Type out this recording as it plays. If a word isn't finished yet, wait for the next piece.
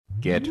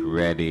Get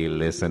ready,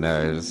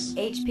 listeners.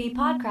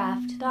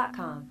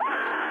 hppodcraft.com.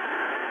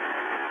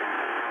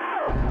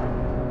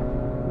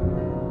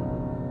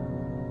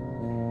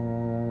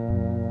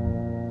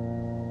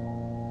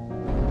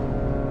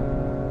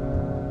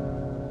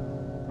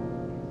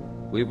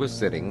 We were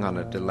sitting on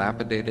a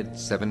dilapidated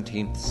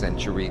 17th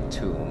century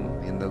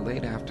tomb in the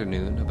late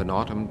afternoon of an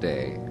autumn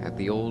day at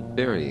the old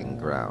burying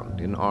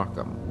ground in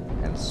Arkham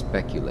and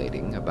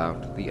speculating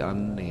about the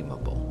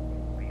unnamable.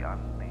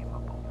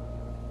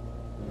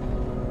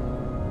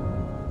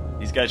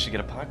 These guys should get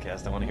a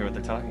podcast. I want to hear what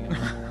they're talking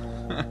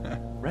about.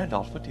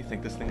 Randolph, what do you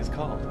think this thing is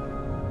called?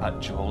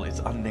 Joel, it's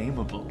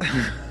Unnamable.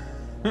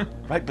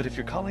 Right, but if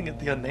you're calling it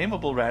the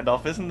Unnamable,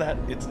 Randolph, isn't that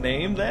its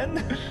name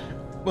then?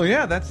 Well,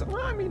 yeah,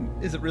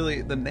 is it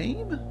really the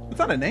name? It's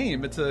not a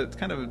name. It's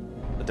kind of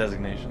A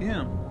designation.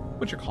 yeah,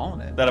 what you're calling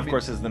it. That, of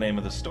course, is the name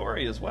of the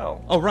story as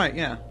well. Oh, right,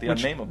 yeah. The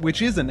Unnamable.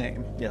 Which is a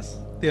name. Yes.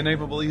 The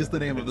Unnamable is the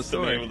name of the It's the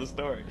story. name of the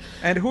story.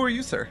 And who are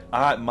you, sir?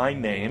 My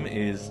name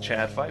is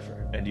Chad Pfeiffer.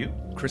 And you?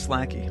 Chris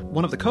Lackey,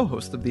 one of the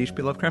co-hosts of the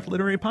H.P. Lovecraft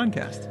Literary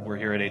Podcast. We're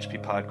here at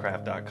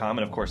hppodcraft.com,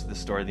 and of course, this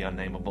story, The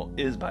Unnamable,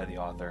 is by the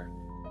author,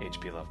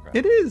 H.P. Lovecraft.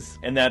 It is.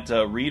 And that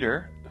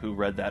reader who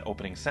read that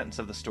opening sentence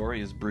of the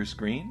story is Bruce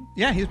Green.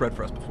 Yeah, he's read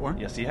for us before.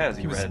 Yes, he has.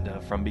 He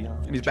read From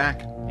Beyond. And he's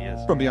back. He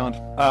is. From Beyond.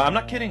 I'm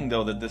not kidding,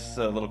 though, that this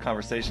little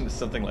conversation is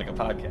something like a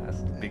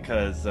podcast,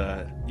 because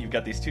you've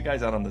got these two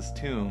guys out on this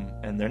tomb,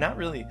 and they're not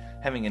really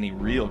having any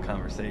real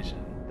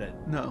conversation.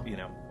 No.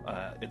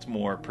 It's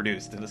more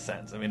produced in a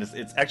sense. I mean,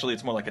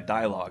 it's more like a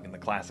dialogue in the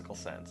classical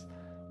sense,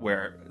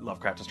 where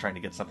Lovecraft is trying to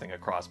get something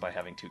across by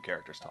having two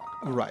characters talk.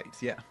 Right,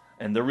 yeah.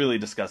 And they're really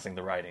discussing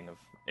the writing of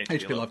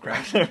H.P.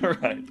 Lovecraft.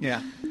 Right.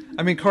 Yeah.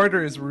 I mean,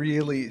 Carter is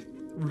really,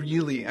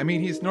 I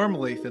mean, he's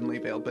normally thinly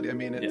veiled, but I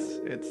mean,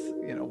 it's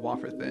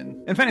wafer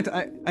thin. In fact,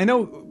 I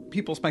know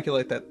people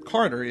speculate that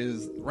Carter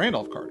is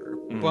Randolph Carter,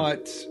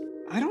 but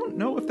I don't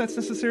know if that's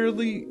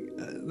necessarily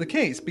the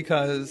case,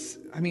 because,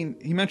 I mean,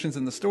 he mentions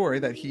in the story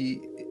that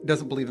he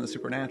doesn't believe in the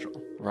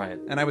supernatural. Right.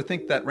 And I would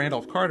think that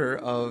Randolph Carter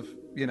of,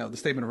 the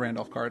statement of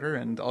Randolph Carter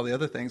and all the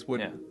other things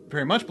would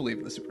very much believe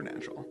in the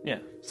supernatural. Yeah.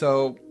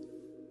 So,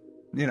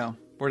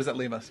 where does that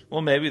leave us?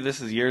 Well, maybe this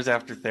is years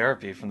after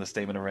therapy from the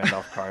statement of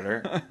Randolph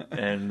Carter,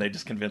 and they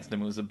just convinced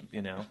him it was a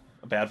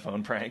bad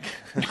phone prank.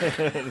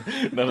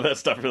 None of that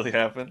stuff really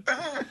happened.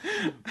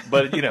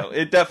 But,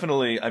 it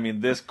definitely, I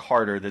mean, this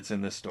Carter that's in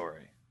this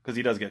story, because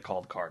he does get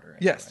called Carter.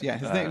 Anyway. Yes, yeah,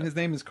 his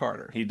name is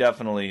Carter. He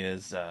definitely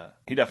is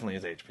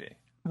HP.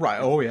 Right,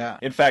 oh yeah.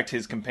 In fact,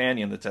 his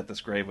companion that's at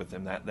this grave with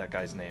him, that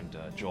guy's named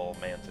Joel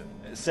Manton,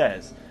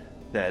 says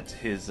that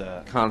his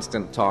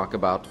Constant talk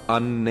about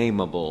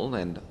unnamable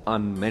and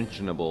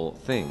unmentionable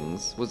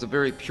things was a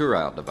very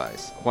puerile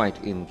device,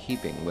 quite in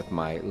keeping with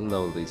my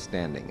lowly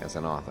standing as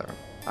an author.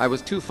 I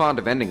was too fond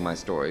of ending my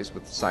stories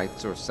with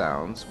sights or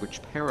sounds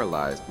which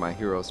paralyzed my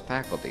heroes'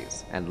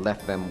 faculties and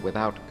left them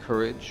without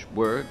courage,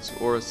 words,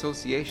 or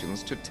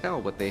associations to tell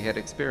what they had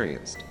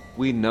experienced.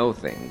 We know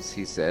things,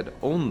 he said,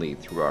 only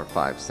through our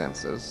five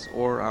senses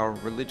or our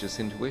religious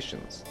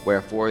intuitions.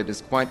 Wherefore it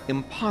is quite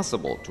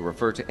impossible to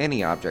refer to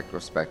any object or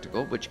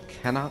spectacle which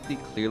cannot be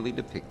clearly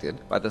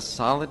depicted by the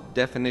solid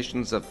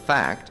definitions of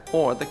fact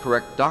or the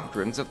correct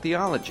doctrines of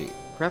theology,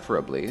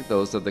 preferably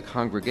those of the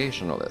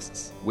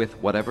Congregationalists, with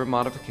whatever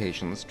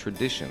modifications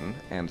tradition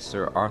and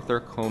Sir Arthur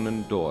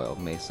Conan Doyle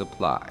may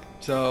supply.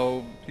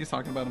 So, he's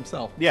talking about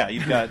himself. Yeah,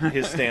 you've got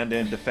his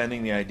stand-in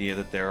defending the idea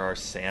that there are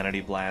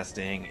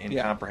sanity-blasting,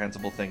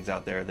 incomprehensible things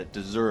out there that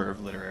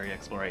deserve literary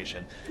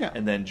exploration. Yeah.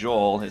 And then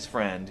Joel, his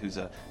friend, who's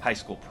a high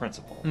school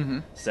principal,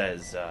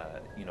 says,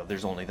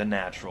 there's only the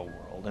natural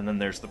world, and then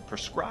there's the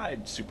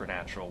prescribed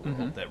supernatural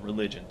world that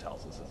religion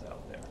tells us is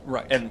out there.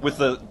 Right. And with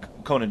the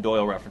Conan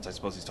Doyle reference, I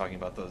suppose he's talking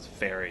about those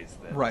fairies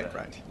that, right.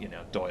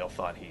 Doyle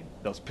thought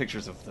those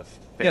pictures of the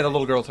fairies. Yeah, the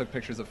little girl took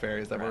pictures of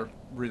fairies that were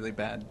really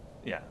bad.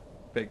 Yeah.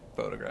 Big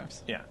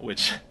photographs. Yeah,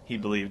 which he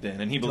believed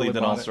in. And he believed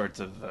in all sorts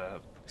of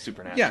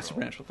supernatural. Yeah,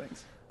 supernatural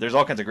things. There's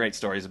all kinds of great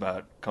stories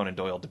about Conan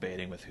Doyle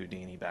debating with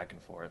Houdini back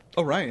and forth.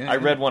 Oh, right. Yeah, I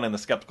read one in the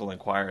Skeptical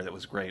Inquirer that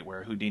was great,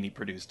 where Houdini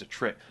produced a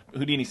trick.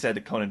 Houdini said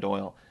to Conan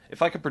Doyle,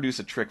 if I could produce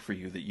a trick for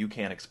you that you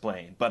can't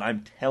explain, but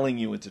I'm telling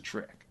you it's a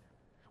trick,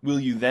 will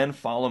you then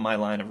follow my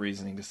line of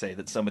reasoning to say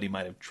that somebody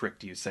might have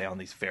tricked you, say, on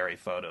these fairy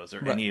photos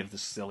or any of the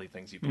silly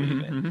things you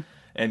believe in?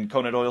 And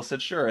Conan Doyle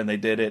said, sure, and they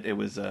did it. It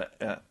was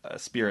a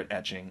spirit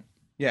etching.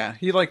 Yeah,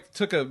 he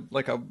took a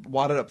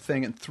wadded up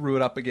thing and threw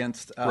it up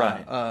against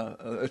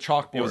a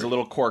chalkboard. It was a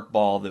little cork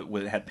ball that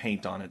had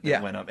paint on it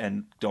that went up,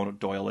 and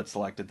Doyle had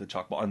selected the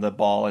chalkball, and the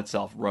ball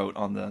itself wrote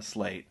on the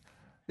slate.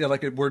 Yeah,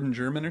 like a word in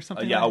German or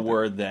something? A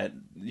word that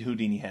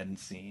Houdini hadn't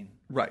seen.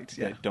 Right,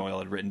 yeah. That Doyle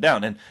had written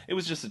down, and it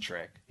was just a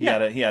trick. He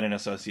had an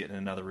associate in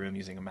another room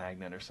using a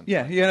magnet or something.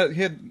 Yeah, he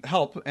had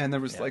help, and there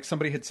was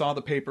somebody had saw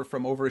the paper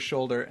from over his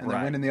shoulder, and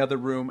then went in the other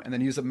room, and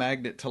then used a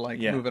magnet to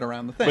move it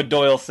around the thing. But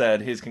Doyle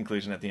said his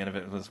conclusion at the end of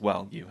it was,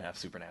 well, you have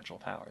supernatural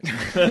powers.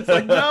 It's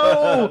like,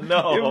 no!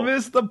 No! You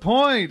missed the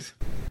point!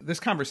 This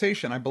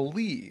conversation, I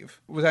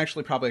believe, was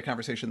actually probably a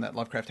conversation that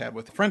Lovecraft had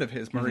with a friend of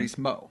his, Maurice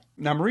Moe.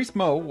 Now, Maurice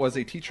Moe was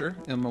a teacher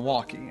in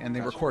Milwaukee, and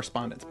they were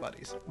correspondence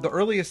buddies. The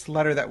earliest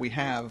letter that we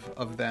have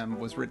of them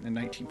was written in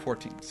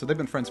 1914, so they've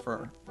been friends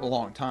for a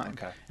long time.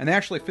 Okay. And they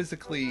actually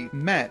physically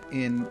met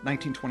in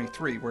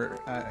 1923, where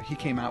he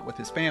came out with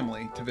his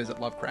family to visit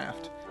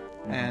Lovecraft.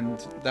 And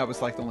that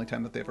was like the only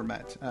time that they ever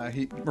met.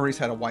 Maurice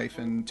had a wife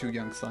and 2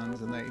 young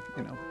sons, and they,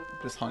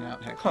 just hung out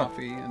and had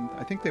coffee. And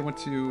I think they went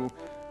to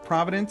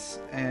Providence,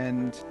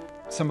 and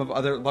some of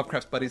other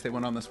Lovecraft's buddies, they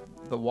went on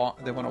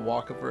They went a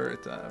walk over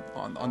it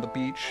on the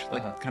beach,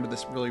 like kind of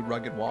this really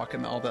rugged walk,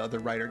 and all the other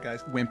writer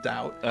guys wimped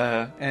out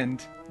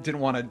and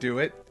didn't want to do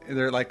it.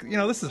 They're like,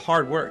 this is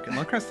hard work, and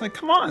Lovecraft's like,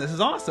 come on, this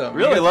is awesome.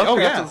 Really,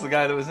 Lovecraft was the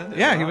guy that was into it.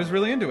 Yeah, he was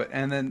really into it,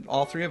 and then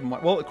all 3 of them.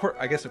 Well,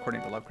 I guess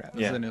according to Lovecraft,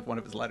 this is in one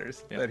of his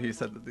letters that he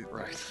said that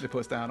they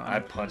pushed down on. I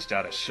punched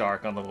out a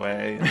shark on the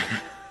way.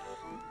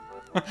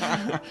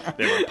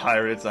 They were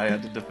pirates. I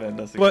had to defend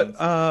us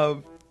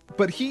against.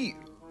 But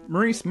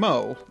Maurice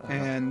Moe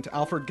and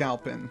Alfred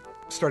Galpin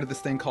started this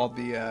thing called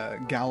the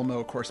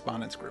Galmo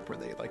Correspondence Group, where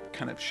they like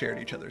kind of shared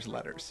each other's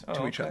letters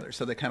to each other.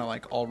 So they kind of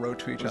like all wrote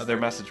to each other. It was their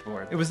message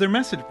board. It was their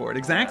message board.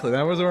 Exactly.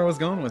 That was where I was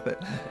going with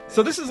it.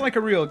 So this is like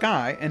a real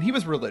guy, and he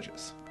was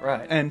religious.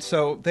 Right. And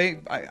so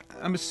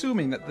I'm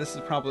assuming that this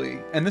is probably,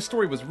 and this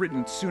story was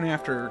written soon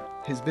after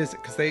his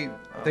visit, because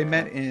they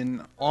met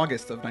in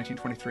August of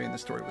 1923, and the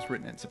story was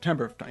written in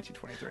September of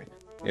 1923.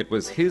 It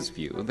was his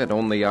view that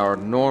only our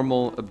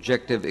normal,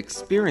 objective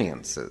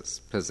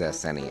experiences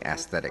possess any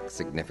aesthetic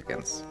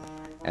significance,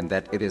 and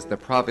that it is the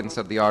province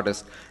of the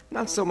artist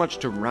not so much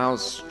to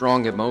rouse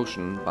strong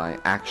emotion by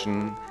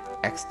action,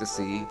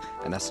 ecstasy,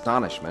 and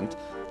astonishment,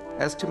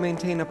 as to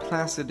maintain a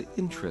placid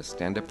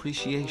interest and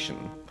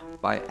appreciation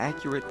by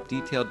accurate,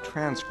 detailed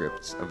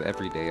transcripts of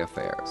everyday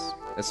affairs.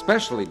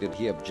 Especially did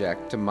he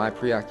object to my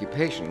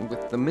preoccupation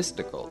with the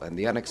mystical and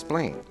the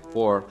unexplained,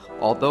 for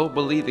although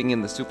believing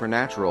in the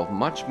supernatural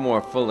much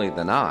more fully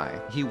than I,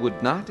 he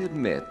would not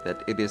admit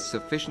that it is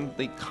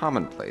sufficiently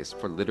commonplace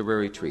for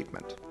literary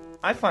treatment.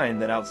 I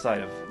find that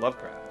outside of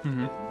Lovecraft,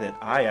 that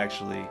I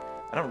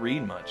don't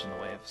read much in the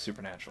way of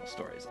supernatural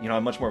stories.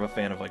 I'm much more of a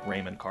fan of like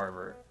Raymond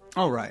Carver.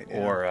 Oh, right.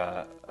 Yeah.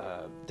 Or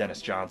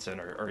Dennis Johnson,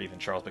 or even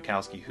Charles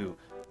Bukowski, who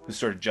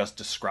sort of just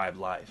describe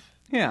life.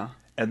 Yeah.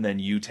 And then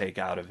you take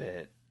out of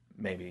it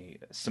maybe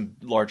some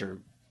larger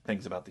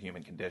things about the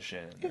human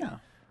condition. Yeah.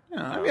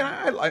 I mean,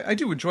 I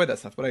do enjoy that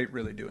stuff, but I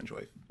really do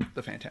enjoy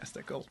the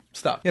fantastical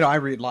stuff. I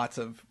read lots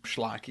of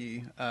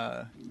schlocky,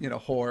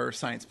 horror,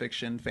 science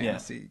fiction,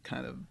 fantasy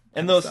kind of.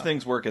 And those stuff.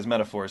 things work as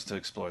metaphors to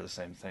explore the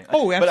same thing.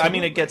 Oh, absolutely. But I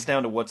mean, it gets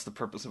down to what's the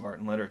purpose of art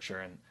and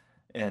literature,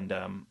 and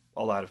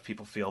a lot of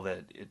people feel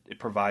that it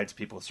provides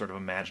people with sort of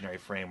imaginary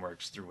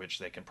frameworks through which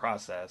they can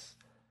process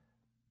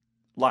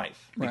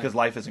life, because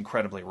life is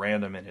incredibly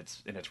random in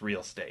its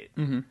real state,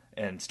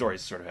 and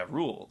stories sort of have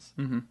rules,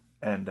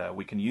 and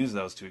we can use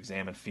those to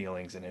examine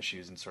feelings and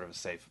issues in sort of a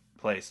safe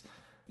place,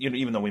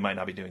 even though we might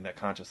not be doing that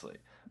consciously.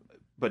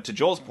 But to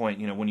Joel's point,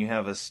 when you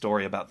have a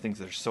story about things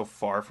that are so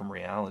far from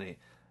reality,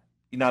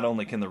 not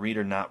only can the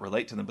reader not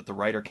relate to them, but the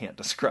writer can't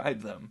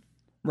describe them.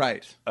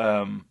 Right.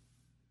 How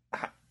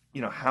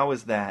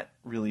is that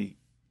really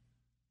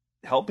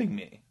helping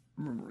me?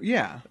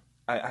 Yeah.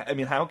 I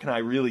mean, how can I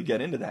really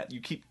get into that?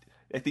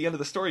 At the end of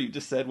the story, you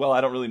just said, well,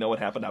 I don't really know what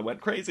happened. I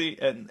went crazy.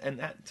 And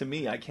that, to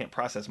me, I can't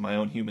process my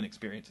own human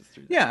experiences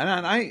through that. Yeah,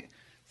 and I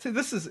see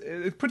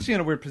it puts you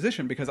in a weird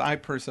position, because I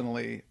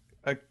personally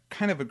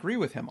kind of agree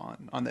with him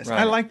on this. Right.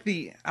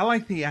 I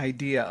like the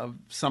idea of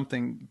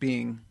something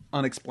being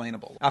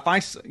unexplainable. If I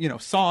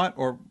saw it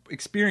or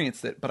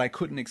experienced it, but I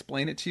couldn't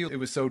explain it to you,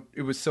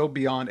 it was so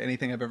beyond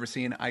anything I've ever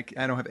seen. I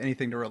don't have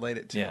anything to relate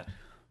it to. Yeah.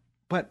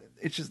 But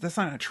it's just, that's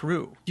not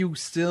true. You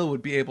still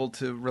would be able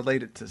to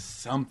relate it to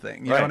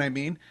something. You know what I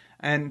mean?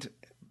 And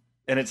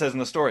it says in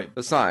the story.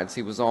 Besides,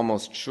 he was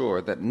almost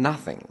sure that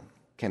nothing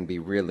can be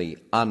really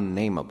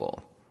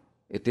unnameable.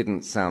 It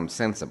didn't sound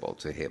sensible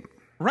to him.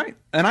 Right.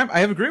 And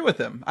I agree with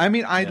him. I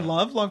mean, I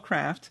love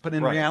Lovecraft, but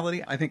in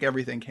reality, I think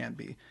everything can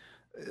be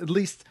at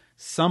least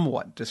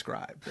somewhat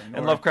described.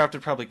 And Lovecraft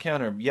would probably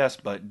counter, yes,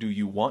 but do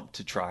you want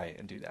to try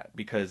and do that?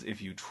 Because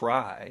if you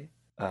try,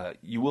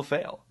 you will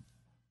fail.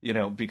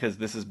 Because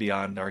this is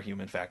beyond our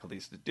human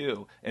faculties to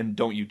do. And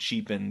don't you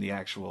cheapen the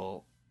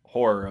actual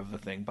horror of the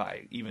thing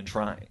by even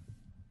trying,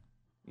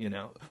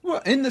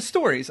 Well, in the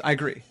stories, I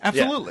agree.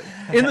 Absolutely.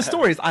 Yeah. In the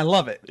stories, I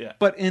love it. Yeah.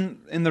 But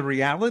in the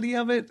reality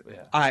of it,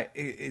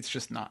 it's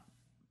just not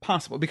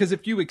possible. Because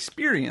if you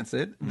experience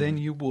it, then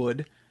you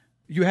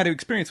had to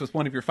experience with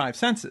one of your 5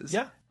 senses.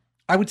 Yeah.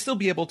 I would still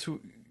be able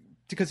to,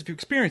 because if you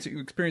experience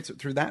it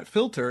through that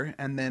filter,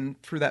 and then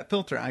through that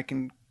filter, I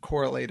can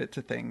correlate it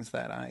to things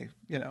that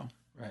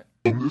Right.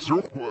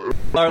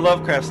 Our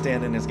Lovecraft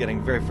stand-in is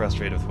getting very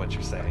frustrated with what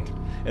you're saying,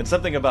 and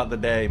something about the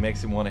day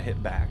makes him want to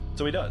hit back.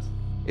 So he does.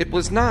 It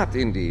was not,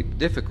 indeed,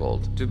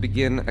 difficult to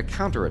begin a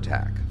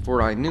counterattack,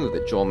 for I knew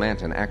that Joel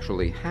Manton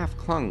actually half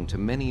clung to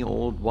many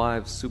old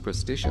wives'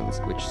 superstitions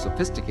which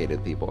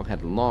sophisticated people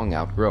had long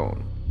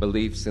outgrown.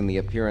 beliefs in the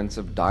appearance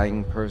of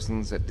dying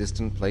persons at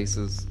distant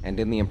places, and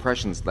in the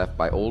impressions left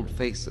by old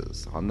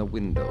faces on the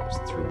windows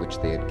through which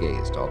they had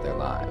gazed all their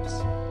lives.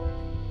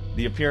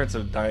 The appearance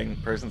of dying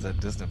persons at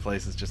distant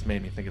places just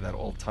made me think of that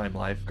old Time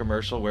Life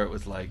commercial where it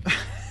was like,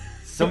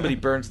 somebody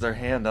burns their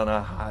hand on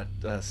a hot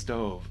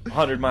stove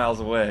 100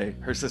 miles away.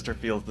 Her sister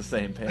feels the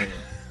same pain.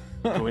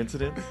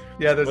 Coincidence?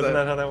 Yeah, Wasn't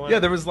that how that went? Yeah,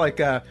 there was like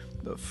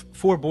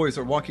four boys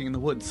are walking in the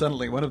woods.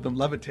 Suddenly, one of them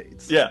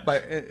levitates. Yeah,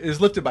 is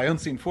lifted by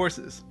unseen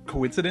forces.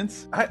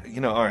 Coincidence? All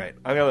right.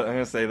 I'm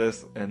gonna say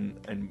this,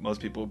 and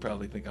most people would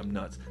probably think I'm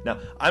nuts. Now,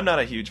 I'm not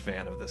a huge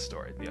fan of this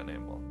story, The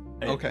Unnamable.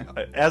 Okay.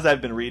 As I've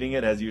been reading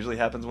it, as usually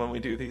happens when we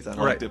do these, I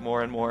liked it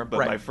more and more.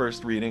 But my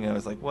first reading, I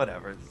was like,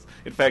 whatever.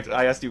 In fact,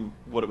 I asked you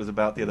what it was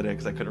about the other day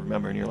because I couldn't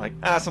remember, and you're like,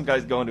 some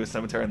guys go into a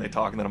cemetery and they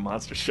talk, and then a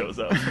monster shows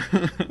up.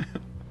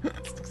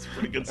 It's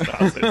pretty good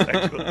stuff,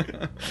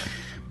 actually.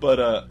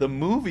 But the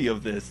movie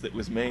of this that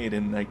was made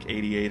in like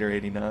 88 or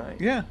 89,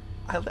 yeah,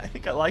 I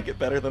think I like it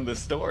better than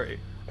this story.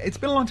 It's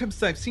been a long time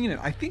since I've seen it.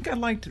 I think I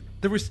liked...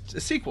 There was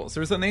sequels.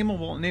 There was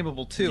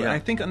Unnamable 2, and I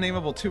think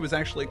Unnamable 2 was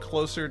actually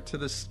closer to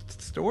the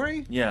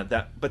story. Yeah,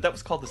 but that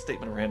was called The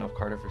Statement of Randolph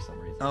Carter for some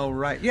reason. Oh,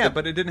 right. Yeah,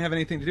 but it didn't have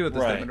anything to do with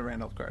The Statement of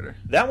Randolph Carter.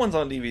 That one's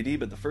on DVD,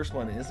 but the first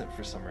one isn't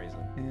for some reason.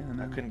 Yeah,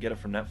 no. I couldn't get it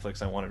from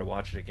Netflix. I wanted to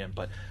watch it again,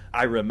 but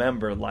I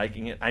remember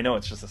liking it. I know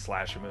it's just a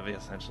slasher movie,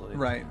 essentially.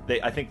 Right.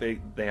 I think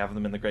they have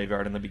them in the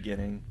graveyard in the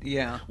beginning.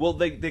 Yeah. Well,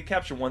 they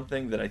capture one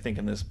thing that I think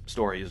in this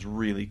story is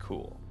really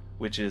cool,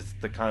 which is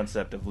the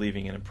concept of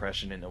leaving an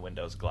impression in a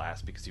window's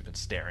glass because you've been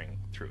staring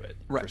through it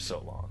for so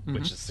long,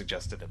 which is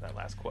suggested in that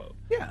last quote.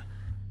 Yeah.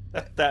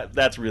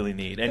 That's really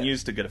neat and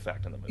used to good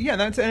effect in the movie. Yeah,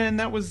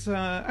 that was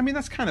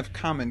that's kind of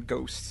common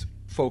ghost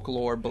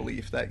folklore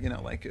belief that,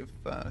 like if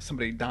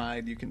somebody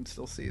died, you can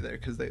still see there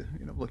because they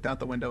looked out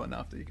the window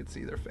enough that you could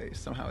see their face.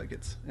 Somehow it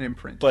gets an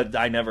imprint. But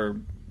I never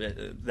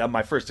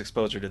my first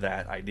exposure to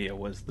that idea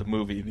was the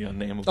movie The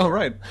Unnamable. Oh,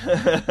 right.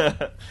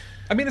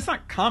 I mean, it's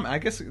not common. I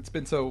guess it's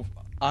been so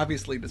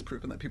obviously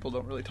disproven that people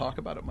don't really talk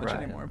about it much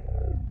anymore.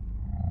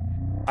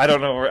 I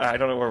don't know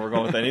where we're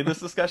going with any of this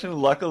discussion.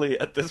 Luckily,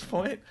 at this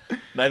point,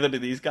 neither do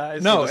these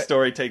guys. No, so the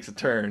story takes a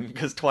turn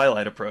because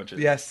twilight approaches.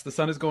 Yes, the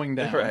sun is going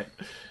down. Right.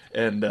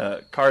 And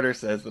Carter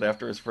says that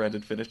after his friend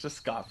had finished his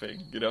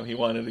scoffing, he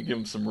wanted to give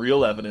him some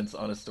real evidence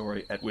on a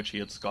story at which he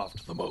had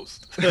scoffed the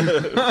most.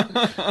 It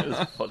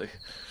was funny.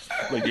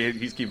 Like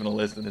he's keeping a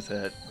list in his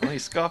head. Well, he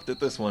scoffed at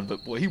this one,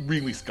 but boy, he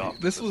really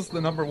scoffed. This was the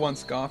number one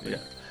scoffing. Yeah.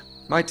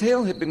 My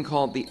tale had been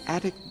called The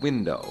Attic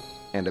Window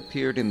and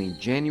appeared in the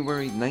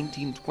January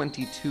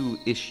 1922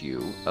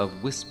 issue of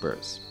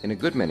Whispers. In a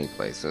good many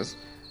places,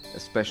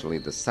 especially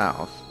the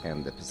South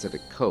and the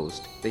Pacific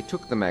Coast, they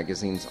took the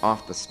magazines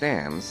off the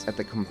stands at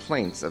the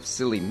complaints of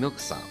silly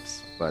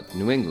milksops. But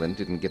New England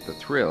didn't get the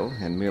thrill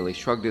and merely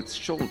shrugged its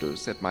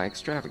shoulders at my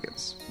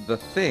extravagance. The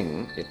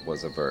thing, it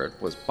was averred,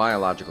 was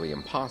biologically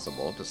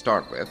impossible to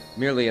start with,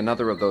 merely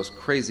another of those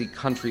crazy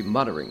country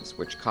mutterings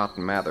which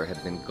Cotton Mather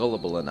had been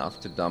gullible enough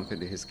to dump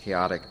into his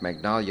chaotic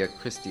Magnalia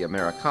Christi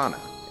Americana,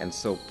 and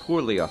so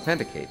poorly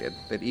authenticated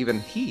that even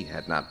he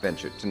had not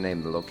ventured to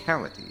name the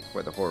locality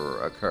where the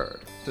horror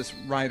occurred. This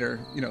writer,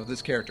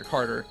 this character,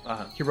 Carter,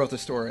 he wrote the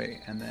story,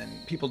 and then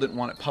people didn't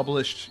want it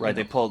published. Right,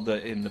 they pulled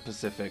in the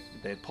Pacific,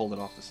 they pulled it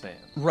off the stand.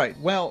 Right,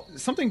 well,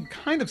 something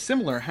kind of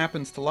similar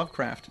happens to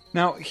Lovecraft.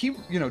 Now, he,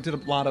 did a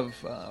lot of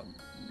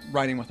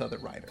writing with other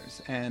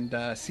writers, and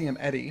C.M.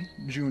 Eddy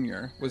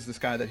Jr. was this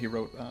guy that he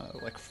wrote,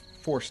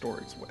 4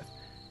 stories with.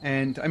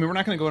 And, we're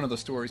not going to go into those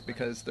stories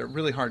because they're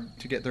really hard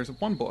to get. There's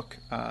one book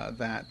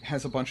that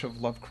has a bunch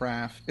of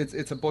Lovecraft.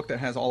 It's a book that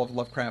has all of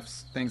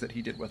Lovecraft's things that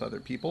he did with other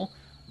people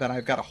that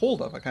I've got a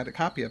hold of. I got a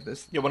copy of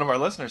this. Yeah, one of our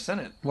listeners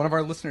sent it. One of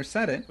our listeners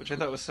said it. Which I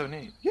thought was so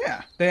neat.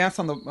 Yeah. They asked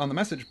on the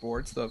message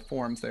boards, the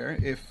forums there,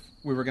 if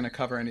we were going to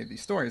cover any of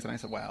these stories. And I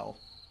said, well,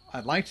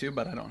 I'd like to,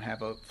 but I don't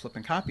have a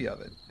flipping copy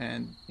of it.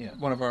 And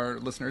one of our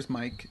listeners,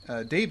 Mike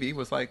Davey,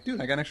 was like, dude,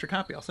 I got an extra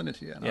copy. I'll send it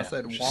to you. And I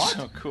said, what?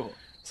 So cool.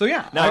 So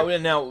yeah.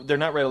 Now they're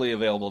not readily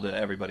available to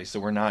everybody, so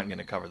we're not going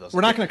to cover those.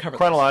 We're not going to cover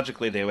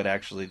chronologically. They would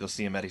actually, those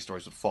C.M. Eddy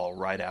stories would fall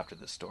right after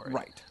this story.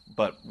 Right.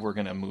 But we're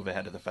going to move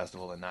ahead to the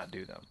festival and not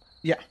do them.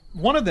 Yeah.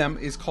 One of them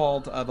is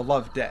called The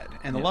Love Dead,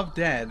 and The Love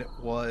Dead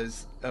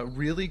was a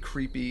really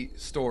creepy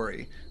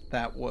story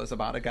that was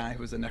about a guy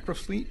who was a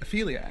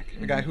necrophiliac,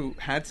 a guy who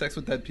had sex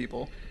with dead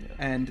people,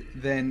 and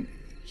then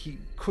he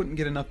couldn't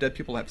get enough dead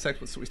people to have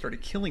sex with, so he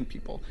started killing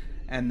people.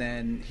 And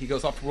then he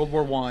goes off to World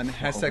War I,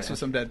 has sex with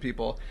some dead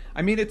people.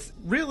 It's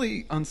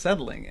really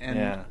unsettling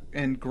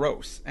and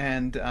gross.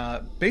 And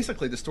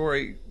basically the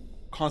story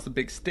caused a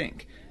big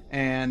stink.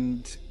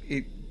 And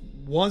it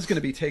was going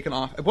to be taken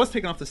off. It was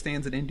taken off the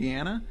stands in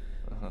Indiana.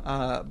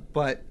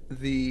 But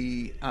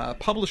the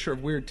publisher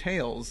of Weird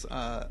Tales,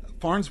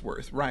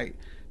 Farnsworth,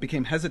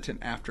 became hesitant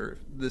after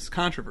this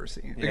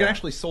controversy. It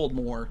actually sold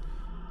more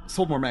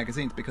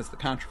magazines because of the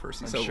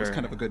controversy, so it was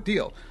kind of a good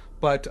deal.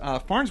 But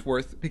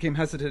Farnsworth became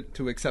hesitant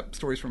to accept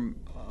stories from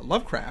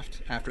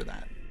Lovecraft after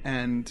that.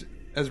 And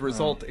as a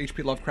result,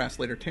 H.P. Lovecraft's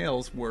later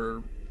tales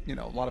were, a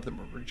lot of them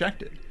were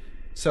rejected.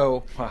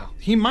 So Wow.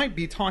 he might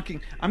be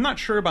talking. I'm not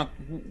sure about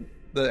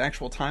the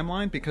actual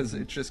timeline because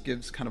it just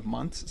gives kind of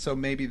months. So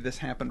maybe this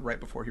happened right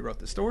before he wrote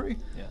the story,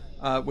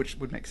 which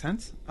would make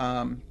sense.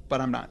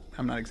 But I'm not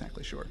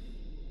exactly sure.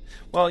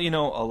 Well,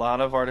 a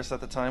lot of artists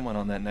at the time went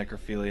on that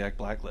necrophiliac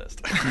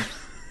blacklist.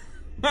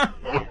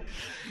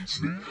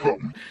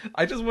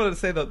 I just wanted to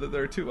say though that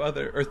there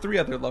are three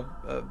other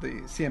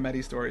the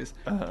Ciametti stories.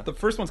 The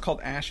first one's called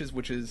Ashes,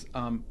 which is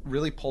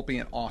really pulpy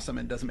and awesome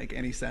and doesn't make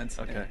any sense.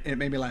 Okay. And it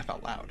made me laugh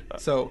out loud.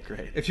 So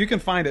great. if you can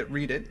find it,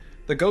 read it.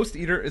 The Ghost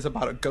Eater is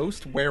about a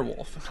ghost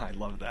werewolf. I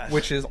love that.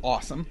 Which is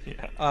awesome.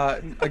 Yeah.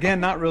 Again,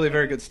 not really a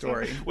very good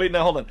story. Wait,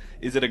 now hold on.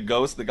 Is it a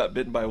ghost that got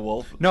bitten by a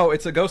wolf? No,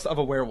 it's a ghost of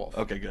a werewolf.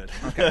 Okay, good.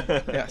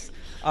 Okay, yes.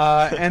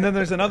 And then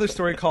there's another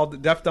story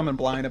called Deaf, Dumb, and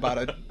Blind about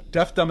a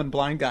deaf, dumb, and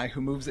blind guy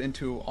who moves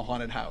into a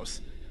haunted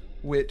house,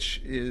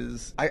 which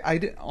is...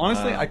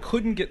 honestly, I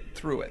couldn't get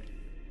through it.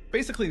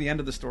 Basically, the end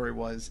of the story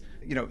was,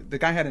 the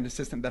guy had an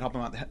assistant that helped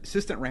him out. The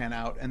assistant ran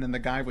out, and then the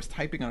guy was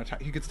typing on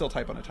he could still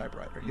type on a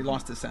typewriter. He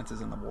lost his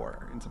senses in the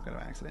war in some kind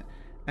of accident.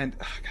 And,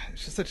 God,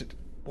 it's just such a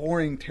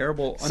boring,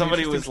 terrible,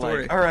 Somebody was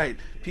story. like, all right,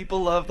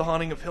 people love The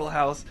Haunting of Hill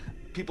House.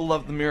 People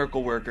love The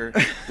Miracle Worker.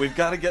 We've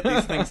got to get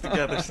these things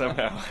together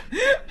somehow.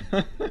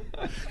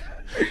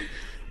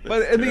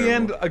 But in the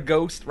end, a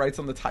ghost writes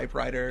on the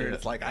typewriter. Yeah.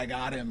 It's like, I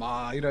got him.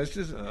 It's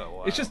just,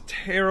 It's just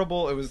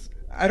terrible. It was.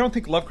 I don't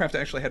think Lovecraft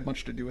actually had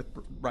much to do with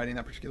writing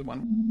that particular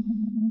one.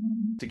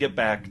 To get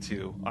back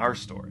to our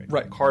story,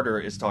 right? Carter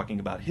is talking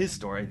about his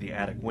story, The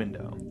Attic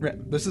Window.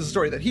 Right. This is a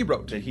story that he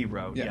wrote.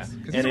 Yes,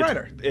 because he's a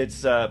writer.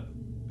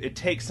 It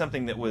takes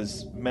something that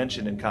was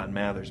mentioned in Cotton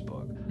Mather's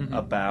book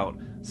about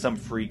some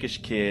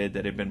freakish kid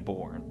that had been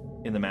born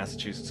in the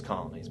Massachusetts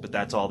colonies, but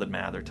that's all that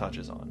Mather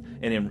touches on.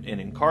 And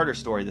in Carter's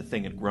story, the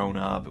thing had grown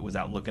up. It was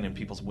out looking in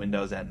people's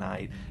windows at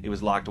night. It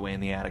was locked away in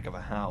the attic of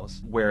a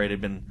house where it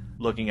had been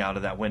looking out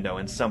of that window,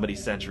 and somebody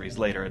centuries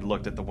later had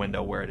looked at the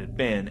window where it had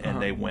been,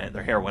 and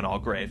their hair went all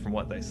gray from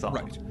what they saw.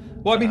 Right.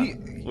 Well, I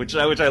mean, which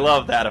I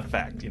love that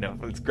effect.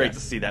 It's great to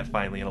see that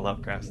finally in a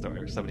Lovecraft story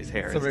where somebody's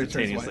hair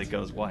instantaneously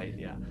goes white.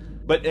 Yeah.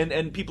 But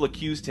and people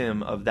accused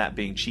him of that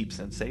being cheap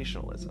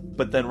sensationalism.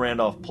 But then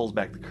Randolph pulls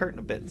back the curtain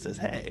a bit and says,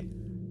 hey,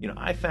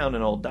 I found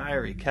an old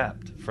diary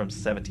kept from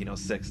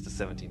 1706 to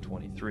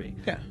 1723.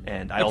 Yeah.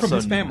 And I also from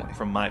his family.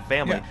 From my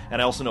family. Yeah.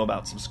 And I also know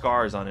about some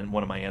scars on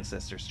one of my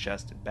ancestors'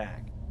 chest and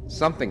back.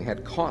 Something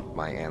had caught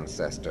my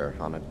ancestor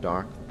on a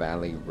dark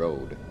valley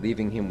road,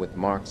 leaving him with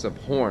marks of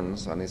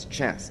horns on his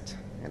chest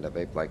and of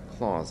ape-like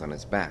claws on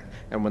his back.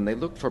 And when they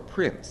looked for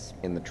prints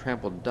in the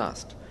trampled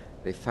dust,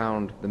 they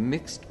found the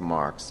mixed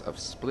marks of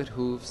split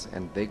hooves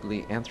and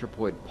vaguely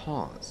anthropoid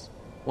paws.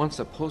 Once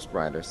a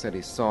post-rider said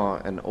he saw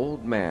an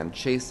old man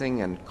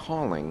chasing and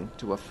calling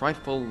to a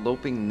frightful,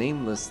 loping,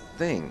 nameless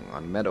thing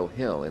on Meadow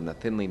Hill in the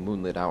thinly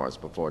moonlit hours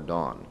before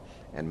dawn,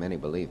 and many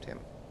believed him.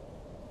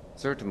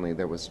 Certainly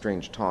there was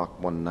strange talk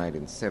one night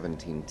in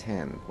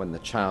 1710, when the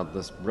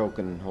childless,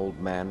 broken old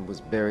man was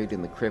buried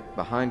in the crypt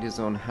behind his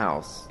own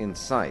house, in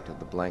sight of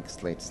the blank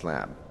slate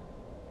slab.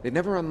 They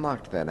never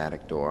unlocked that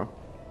attic door,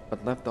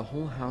 but left the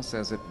whole house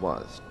as it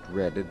was,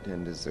 dreaded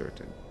and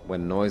deserted.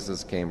 When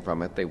noises came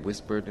from it, they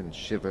whispered and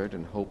shivered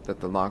and hoped that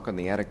the lock on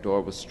the attic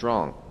door was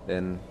strong.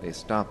 Then they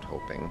stopped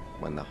hoping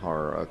when the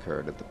horror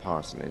occurred at the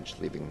parsonage,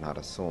 leaving not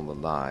a soul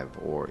alive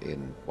or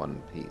in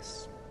one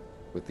piece.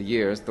 With the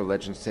years, the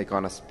legends take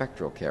on a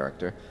spectral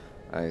character.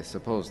 I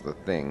suppose the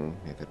thing,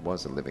 if it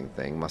was a living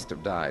thing, must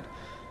have died.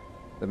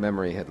 The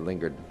memory had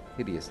lingered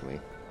hideously,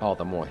 all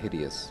the more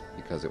hideous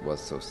because it was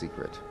so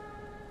secret.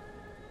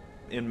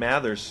 In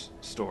Mather's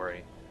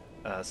story,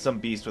 some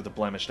beast with a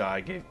blemished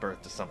eye gave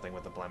birth to something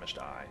with a blemished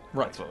eye.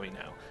 Right. That's what we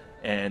know.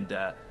 And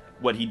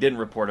what he didn't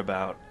report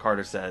about,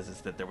 Carter says,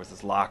 is that there was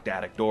this locked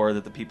attic door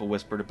that the people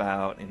whispered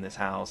about in this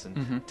house,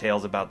 and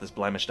tales about this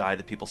blemished eye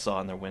that people saw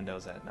in their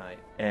windows at night.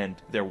 And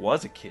there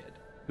was a kid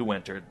who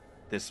entered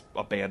this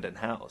abandoned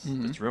house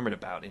that's rumored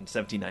about in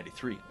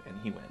 1793, and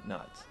he went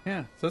nuts.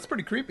 Yeah, so that's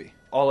pretty creepy.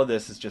 All of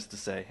this is just to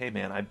say, hey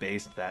man, I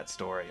based that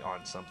story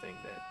on something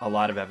that a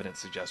lot of evidence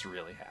suggests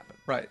really happened.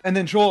 Right. And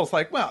then Joel's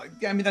like, well,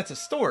 I mean, that's a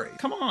story.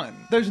 Come on.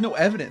 There's no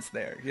evidence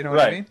there. You know what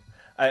I mean?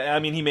 I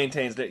mean, he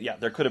maintains that, yeah,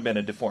 there could have been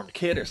a deformed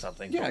kid or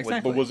something. Yeah,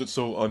 exactly. But was it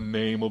so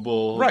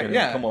unnameable? Right,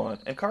 yeah. Come on.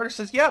 And Carter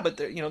says, yeah, but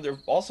there are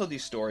also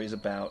these stories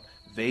about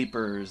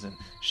vapors and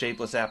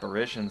shapeless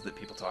apparitions that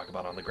people talk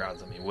about on the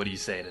grounds. I mean, what do you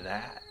say to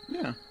that?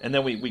 Yeah. And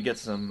then we get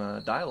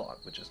some dialogue,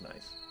 which is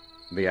nice.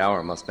 The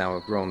hour must now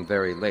have grown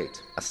very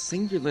late. A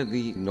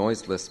singularly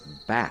noiseless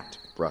bat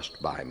brushed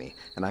by me,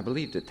 and I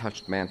believed it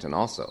touched Manton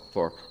also,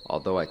 for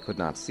although I could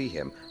not see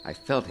him, I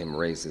felt him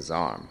raise his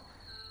arm.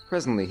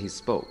 Presently he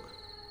spoke.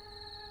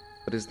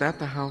 But is that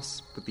the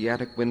house with the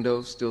attic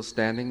window still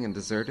standing and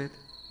deserted?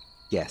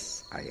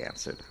 Yes, I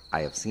answered.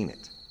 I have seen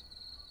it.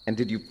 And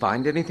did you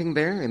find anything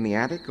there, in the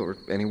attic or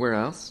anywhere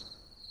else?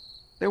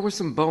 There were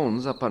some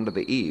bones up under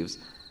the eaves.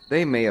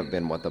 They may have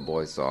been what the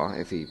boy saw.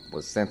 If he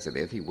was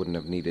sensitive, he wouldn't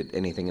have needed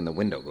anything in the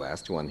window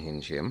glass to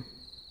unhinge him.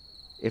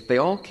 If they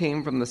all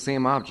came from the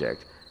same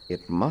object,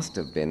 It must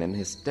have been an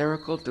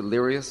hysterical,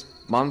 delirious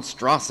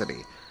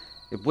monstrosity.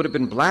 It would have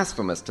been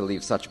blasphemous to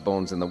leave such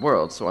bones in the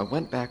world, so I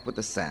went back with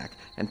the sack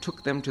and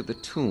took them to the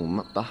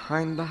tomb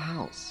behind the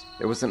house.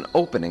 There was an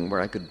opening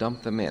where I could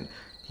dump them in.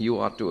 You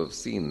ought to have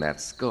seen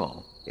that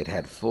skull. It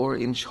had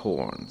 4-inch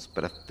horns,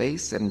 but a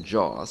face and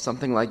jaw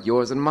something like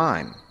yours and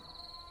mine.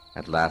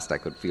 At last I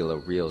could feel a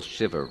real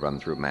shiver run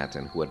through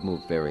Manton, who had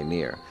moved very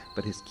near,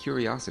 but his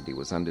curiosity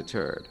was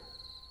undeterred.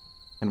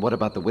 And what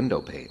about the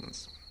window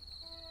panes?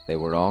 They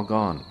were all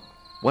gone.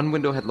 One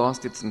window had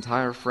lost its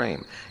entire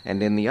frame,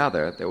 and in the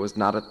other there was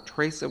not a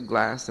trace of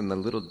glass in the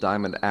little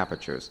diamond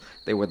apertures.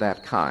 They were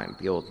that kind,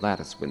 the old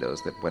lattice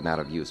windows that went out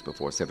of use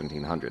before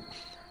 1700.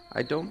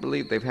 I don't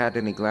believe they've had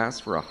any glass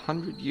for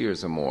 100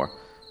 years or more.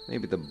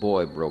 Maybe the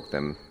boy broke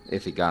them,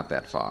 if he got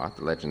that far.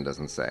 The legend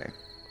doesn't say.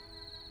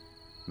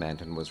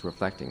 Manton was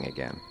reflecting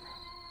again.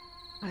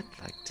 I'd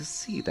like to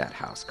see that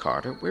house,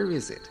 Carter. Where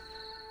is it?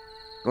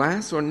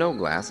 Glass or no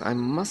glass, I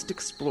must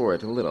explore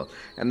it a little.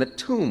 And the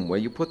tomb where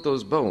you put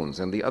those bones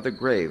and the other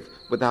grave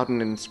without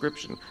an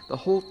inscription, the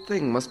whole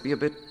thing must be a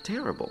bit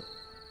terrible.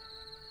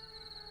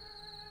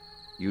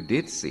 You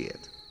did see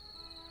it.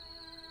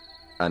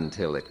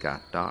 Until it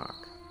got dark.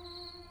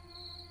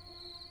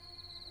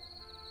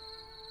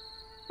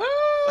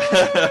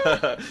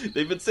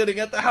 They've been sitting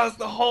at the house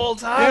the whole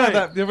time.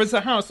 Yeah, there was a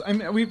house. I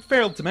mean, we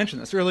failed to mention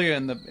this earlier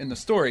in the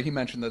story. He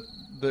mentioned that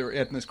they're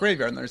in this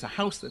graveyard and there's a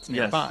house that's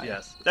nearby.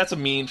 Yes. That's a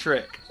mean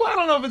trick. Well, I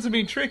don't know if it's a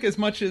mean trick as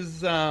much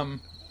as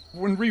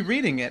when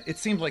rereading it, it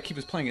seemed like he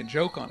was playing a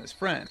joke on his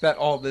friend that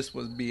all this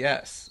was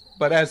BS.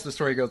 But as the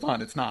story goes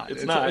on, it's not.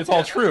 It's not. It's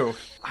all true.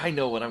 I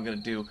know what I'm going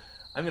to do.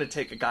 I'm going to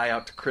take a guy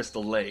out to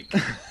Crystal Lake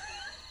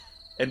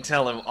and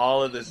tell him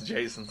all of this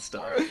Jason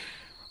stuff.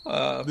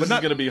 This is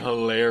going to be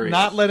hilarious.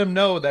 Not let him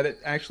know that it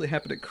actually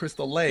happened at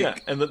Crystal Lake. Yeah,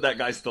 and that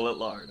guy's still at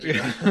large. This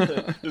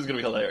is going to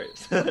be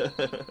hilarious.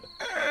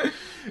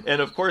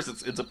 And of course,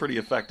 it's a pretty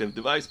effective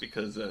device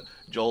because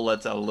Joel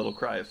lets out a little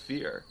cry of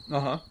fear.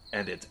 Uh-huh.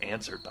 And it's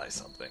answered by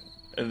something.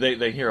 And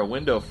they hear a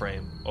window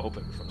frame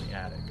open from the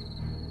attic.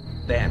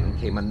 Then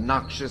came a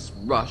noxious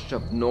rush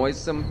of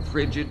noisome,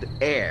 frigid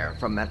air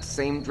from that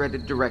same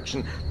dreaded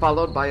direction,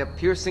 followed by a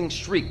piercing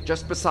shriek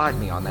just beside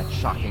me on that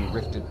shocking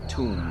rifted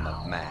tomb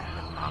of man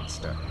and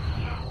monster.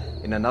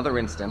 In another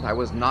instant, I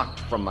was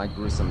knocked from my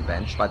gruesome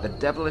bench by the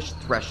devilish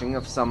threshing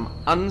of some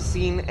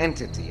unseen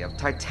entity of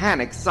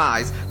titanic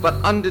size but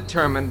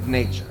undetermined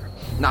nature,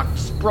 knocked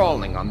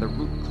sprawling on the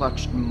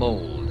root-clutched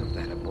mold of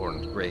that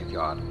abhorrent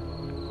graveyard,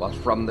 while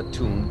from the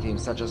tomb came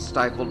such a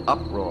stifled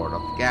uproar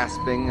of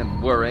gasping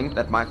and whirring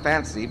that my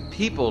fancy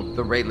peopled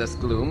the rayless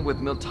gloom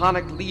with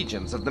Miltonic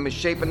legions of the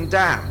misshapen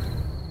damned.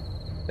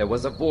 There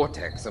was a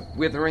vortex of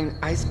withering,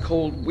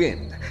 ice-cold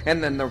wind,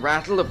 and then the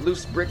rattle of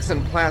loose bricks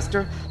and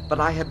plaster, but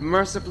I had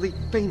mercifully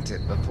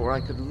fainted before I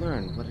could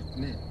learn what it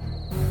meant.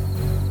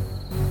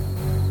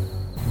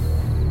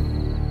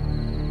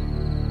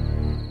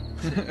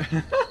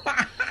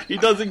 He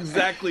does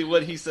exactly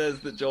what he says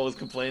that Joel is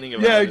complaining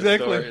about. Yeah,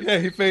 exactly. Yeah,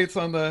 he faints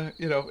on the,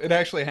 it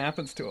actually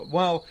happens to him.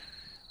 Well,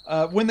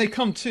 when they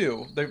come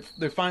to,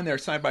 they find they're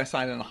side by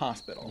side in a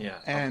hospital. Yeah,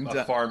 and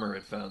a farmer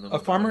had found them. A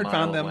farmer had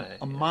found them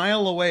a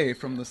mile away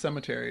from the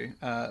cemetery,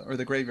 or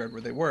the graveyard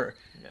where they were.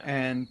 Yeah.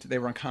 And they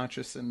were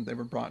unconscious and they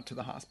were brought to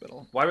the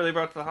hospital. Why were they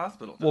brought to the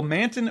hospital? Well,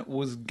 Manton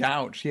was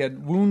gouged. He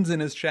had wounds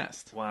in his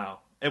chest. Wow.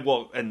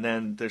 And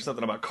then there's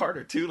something about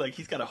Carter, too. Like,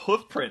 he's got a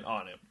hoof print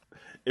on him.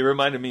 It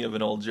reminded me of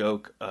an old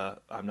joke.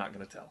 I'm not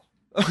going to tell.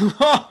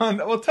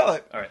 Well, tell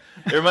it. All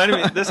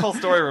right. This whole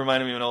story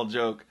reminded me of an old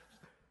joke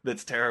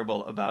that's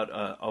terrible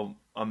about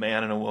a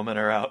man and a woman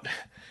are out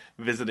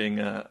visiting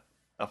a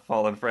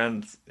fallen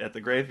friend at the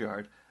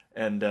graveyard.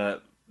 And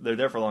they're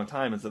there for a long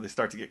time. And so they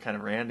start to get kind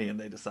of randy and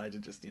they decide to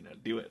just,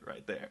 do it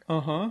right there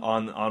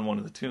on one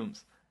of the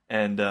tombs.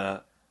 And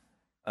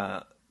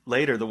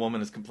later the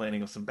woman is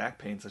complaining of some back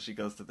pain. So she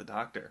goes to the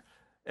doctor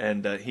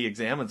and he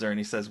examines her and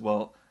he says,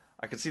 well,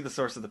 I can see the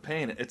source of the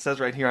pain. It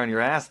says right here on your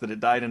ass that it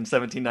died in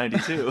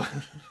 1792.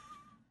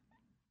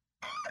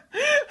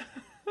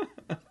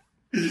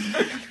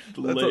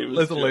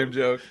 That's a lame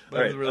joke.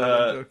 That's a really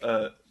lame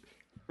joke.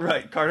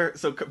 Right, Carter.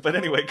 But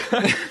anyway,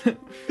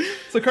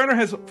 so Carter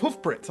has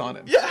hoof prints on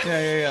him.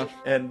 Yeah.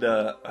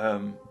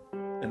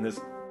 And this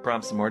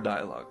prompts some more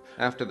dialogue.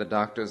 After the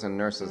doctors and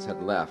nurses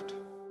had left,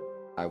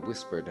 I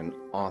whispered an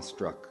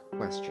awestruck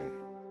question.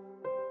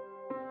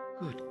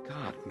 Good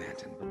God,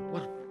 Manton, but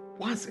what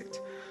was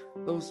it?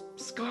 Those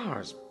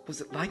scars,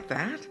 was it like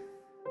that?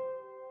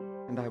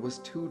 And I was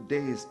too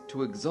dazed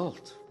to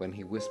exult when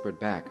he whispered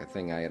back a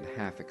thing I had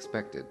half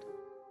expected.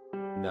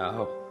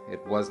 No, it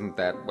wasn't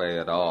that way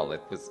at all.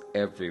 It was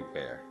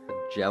everywhere. A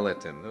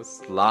gelatin, a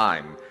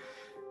slime.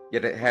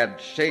 Yet it had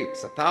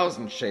shapes,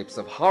 1,000 shapes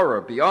of horror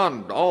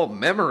beyond all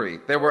memory.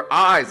 There were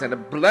eyes and a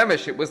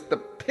blemish. It was the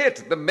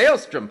pit, the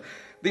maelstrom,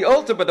 the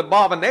ultimate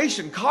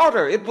abomination.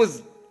 Carter, it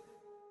was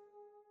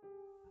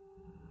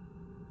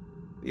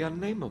the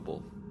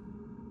Unnamable.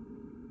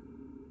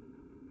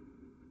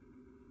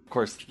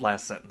 course,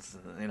 last sentence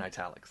in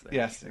italics there.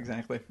 Yes,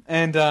 exactly.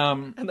 And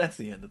that's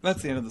the end of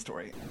the end of the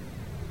story.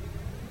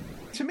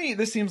 To me,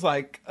 this seems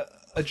like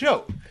a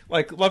joke.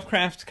 Like,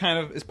 Lovecraft kind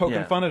of is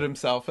poking fun at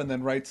himself and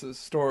then writes a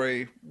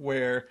story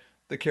where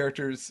the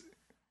characters...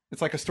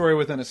 It's like a story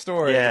within a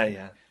story.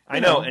 Yeah. I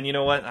know, and you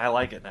know what? I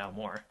like it now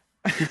more.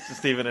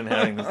 Just even in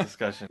having this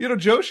discussion.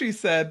 Joshi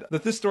said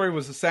that this story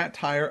was a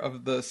satire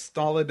of the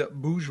stolid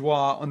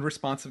bourgeois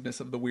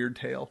unresponsiveness of the weird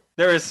tale.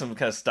 There is some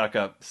kind of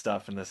stuck-up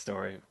stuff in this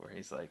story where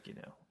he's like,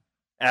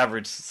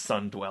 average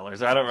sun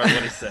dwellers. I don't remember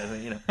what he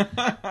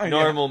says.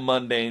 Normal,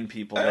 mundane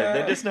people.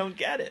 They just don't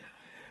get it.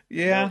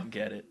 Yeah. They don't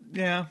get it.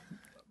 Yeah.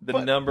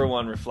 The number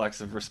one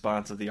reflexive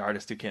response of the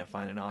artist who can't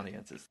find an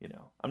audience is,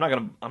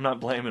 I'm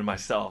not blaming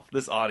myself.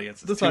 This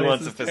audience is too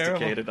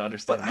unsophisticated to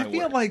understand my work. But I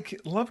feel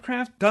like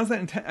Lovecraft does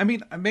that. I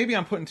mean, maybe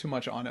I'm putting too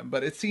much on him,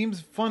 but it seems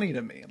funny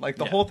to me. Like,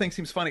 the whole thing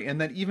seems funny. And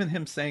then even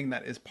him saying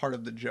that is part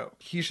of the joke.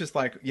 He's just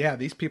like, yeah,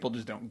 these people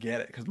just don't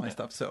get it because my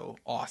stuff's so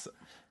awesome.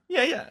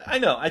 Yeah, I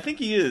know. I think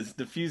he is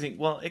diffusing.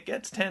 Well, it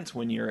gets tense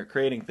when you're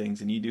creating things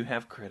and you do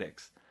have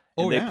critics.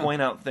 And they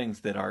point out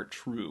things that are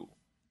true.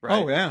 Right?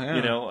 Oh,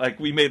 yeah. Like,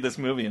 we made this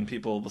movie and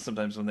people,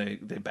 sometimes when they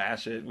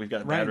bash it, we've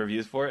got bad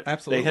reviews for it.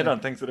 Absolutely. They hit on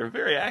things that are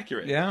very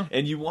accurate. Yeah.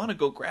 And you want to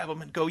go grab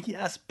them and go,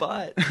 yes,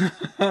 but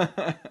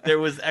there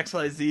was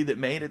XYZ that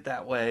made it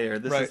that way, or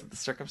this is the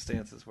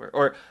circumstances where,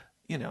 or,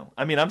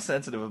 I'm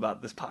sensitive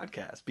about this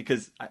podcast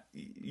because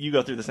you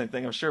go through the same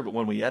thing, I'm sure, but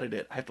when we edit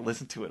it, I have to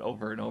listen to it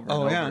over and over and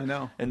over. Oh, yeah, I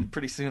know. And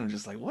pretty soon I'm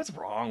just like, what's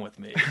wrong with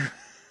me?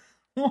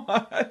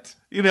 What?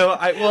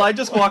 I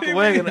just walk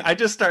away and I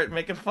just start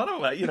making fun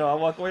of it. I'll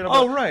walk away and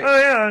I'm like, oh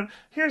yeah,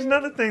 here's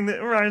another thing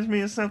that reminds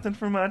me of something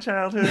from my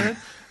childhood.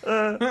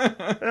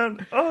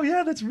 And, oh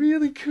yeah, that's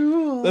really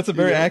cool. That's a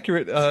very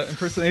accurate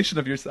impersonation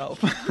of yourself.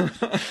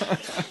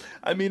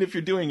 I mean, if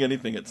you're doing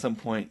anything at some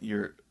point,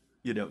 you're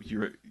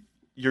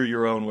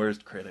your own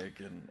worst critic,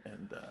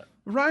 and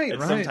right.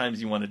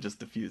 sometimes you want to just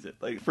diffuse it,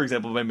 like, for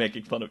example, by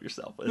making fun of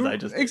yourself, as I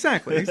just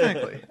exactly.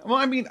 Well,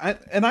 I mean,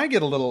 I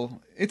get a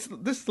little. This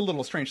is a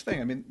little strange thing.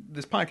 I mean,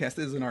 this podcast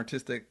is an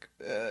artistic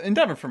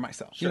endeavor for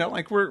myself. Sure.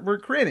 Like we're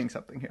creating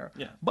something here.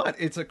 Yeah. But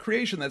it's a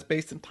creation that's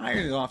based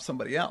entirely off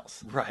somebody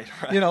else. Right.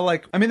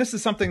 This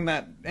is something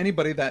that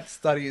anybody that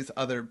studies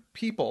other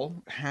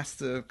people has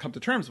to come to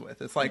terms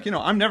with. It's like,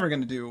 I'm never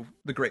going to do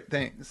the great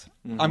things.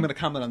 Mm-hmm. I'm going to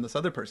comment on this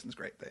other person's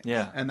great things.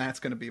 Yeah. And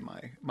that's going to be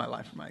my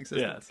life and my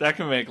existence. Yeah, that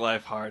can make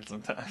life hard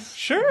sometimes.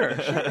 Sure.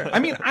 I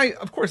mean,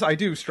 of course I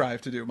do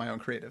strive to do my own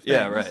creative things.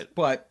 Yeah, right.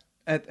 But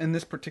in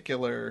this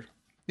particular,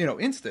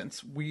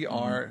 instance, we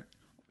are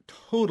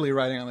totally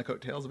riding on the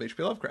coattails of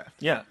H.P. Lovecraft.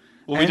 Yeah.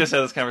 Well, we just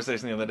had this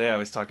conversation the other day. I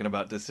was talking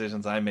about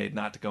decisions I made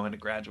not to go into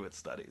graduate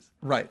studies.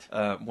 Right.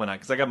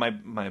 Because I got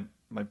my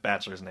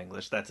bachelor's in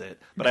English. That's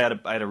it. But I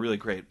had a really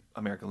great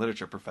American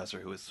literature professor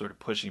who was sort of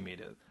pushing me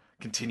to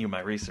continue my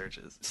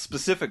researches,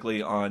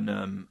 specifically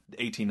on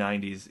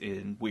 1890s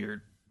in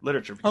weird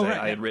literature, because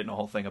I had written a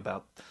whole thing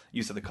about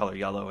use of the color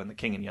yellow and the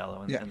king in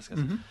yellow,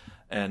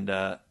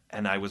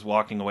 and I was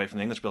walking away from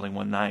the English building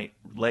one night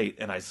late,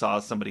 and I saw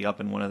somebody up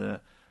in one of the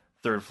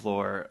third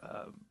floor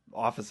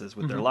offices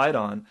with their light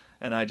on,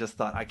 and I just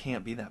thought, I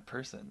can't be that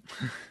person.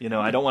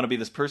 I don't want to be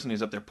this person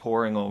who's up there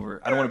poring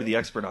over. I don't want to be the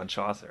expert on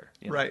Chaucer.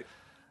 Right.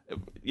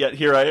 Yet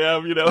here I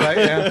am, right,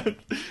 yeah.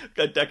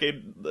 a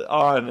decade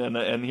on,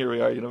 and here we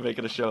are,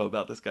 making a show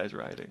about this guy's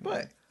writing.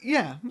 But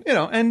yeah,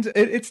 and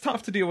it's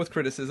tough to deal with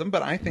criticism,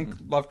 but I think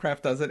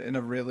Lovecraft does it in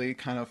a really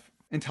kind of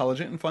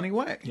intelligent and funny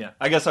way. Yeah,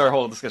 I guess our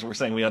whole discussion, we're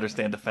saying we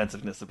understand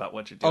defensiveness about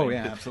what you're doing. Oh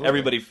yeah, absolutely.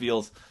 Everybody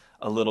feels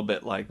a little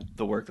bit like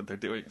the work that they're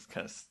doing is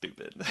kind of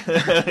stupid.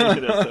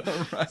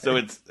 So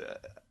it's,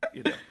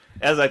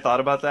 as I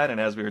thought about that,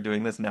 and as we were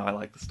doing this, now I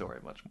like the story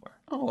much more.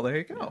 Oh, there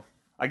you go. Yeah.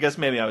 I guess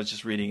maybe I was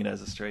just reading it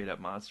as a straight up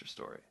monster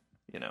story,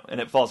 and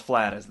it falls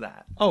flat as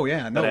that. Oh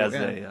yeah, no, but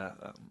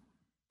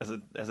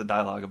as a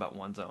dialogue about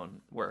one's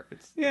own work,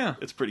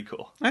 it's pretty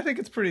cool. I think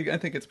it's pretty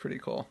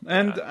cool,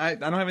 and I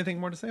don't have anything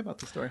more to say about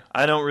the story.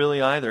 I don't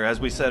really either. As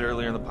we said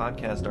earlier in the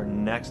podcast, our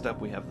next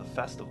up we have the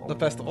festival. The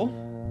festival,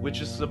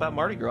 which is about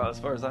Mardi Gras, as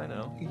far as I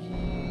know.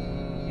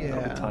 Yeah,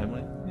 that'll be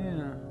timely.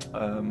 Yeah.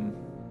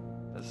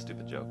 That's a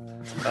stupid joke.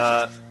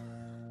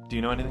 Do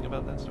you know anything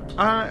about that story?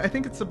 I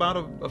think it's about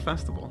a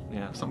festival.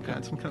 Yeah, some kind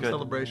of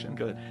celebration.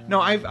 Good.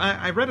 No,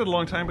 I read it a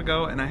long time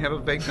ago, and I have a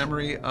vague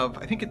memory of.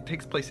 I think it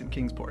takes place in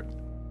Kingsport,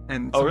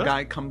 and some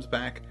guy comes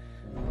back.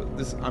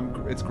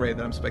 It's great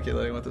that I'm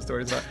speculating what the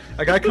story is about.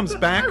 A guy comes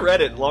back. I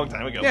read it a long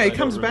time ago. Yeah, he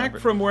comes back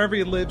from wherever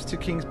he lives to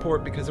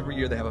Kingsport because every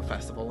year they have a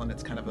festival, and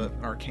it's kind of an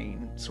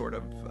arcane sort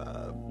of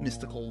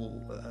mystical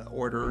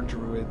order,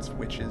 druids,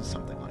 witches,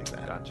 something like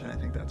that. Gotcha. And I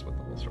think that's what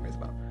the whole story is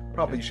about.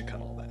 Probably you should cut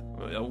all that.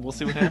 We'll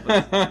see what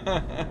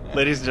happens.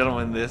 Ladies and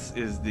gentlemen, this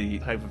is the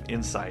type of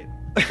insight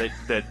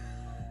that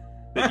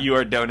you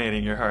are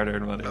donating your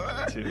hard-earned money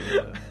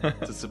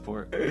to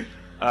support.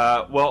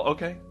 Well,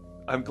 okay.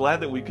 I'm glad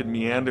that we could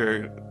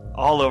meander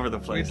all over the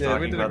place.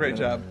 We did a great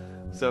job.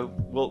 So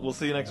we'll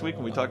see you next week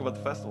when we talk about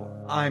the festival.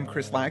 I'm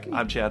Chris Lackey.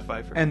 I'm Chad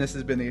Pfeiffer. And this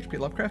has been the HP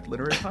Lovecraft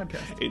Literary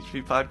Podcast.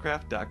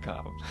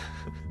 HPPodcraft.com.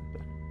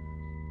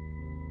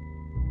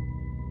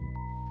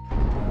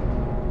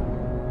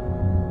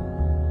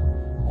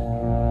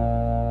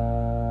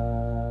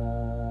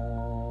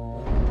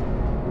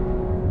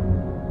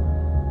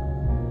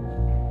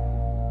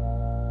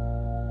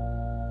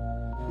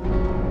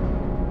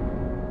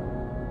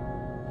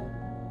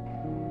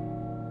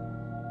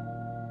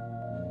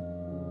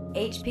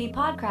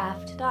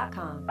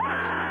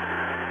 hppodcraft.com.